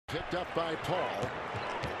Picked up by Paul.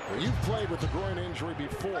 Well, you've played with the groin injury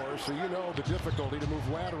before, so you know the difficulty to move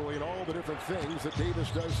laterally and all the different things that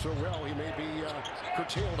Davis does so well. He may be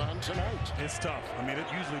curtailed on tonight. It's tough. I mean, it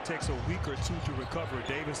usually takes a week or two to recover.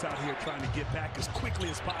 Davis out here trying to get back as quickly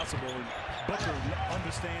as possible, and Booker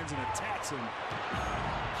understands and attacks him.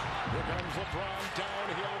 Here comes LeBron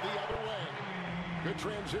downhill the other way. Good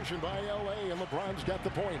transition by LA, and LeBron's got the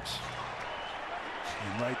points.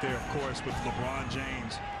 And right there, of course, with LeBron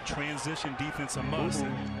James, transition defense a must.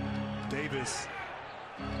 And Davis,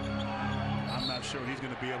 I'm not sure he's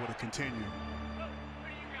going to be able to continue.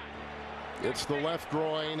 It's the left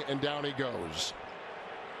groin, and down he goes.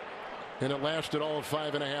 And it lasted all of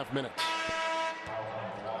 5.5 minutes.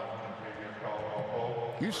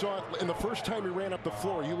 You saw it in the first time he ran up the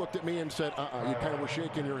floor. You looked at me and said, You kind of were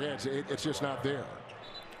shaking your heads. It's just not there.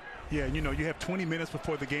 Yeah, you know, you have 20 minutes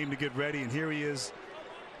before the game to get ready, and here he is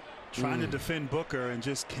trying to defend Booker and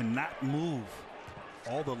just cannot move.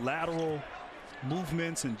 All the lateral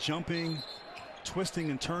movements and jumping, twisting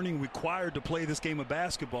and turning required to play this game of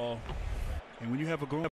basketball. And when you have a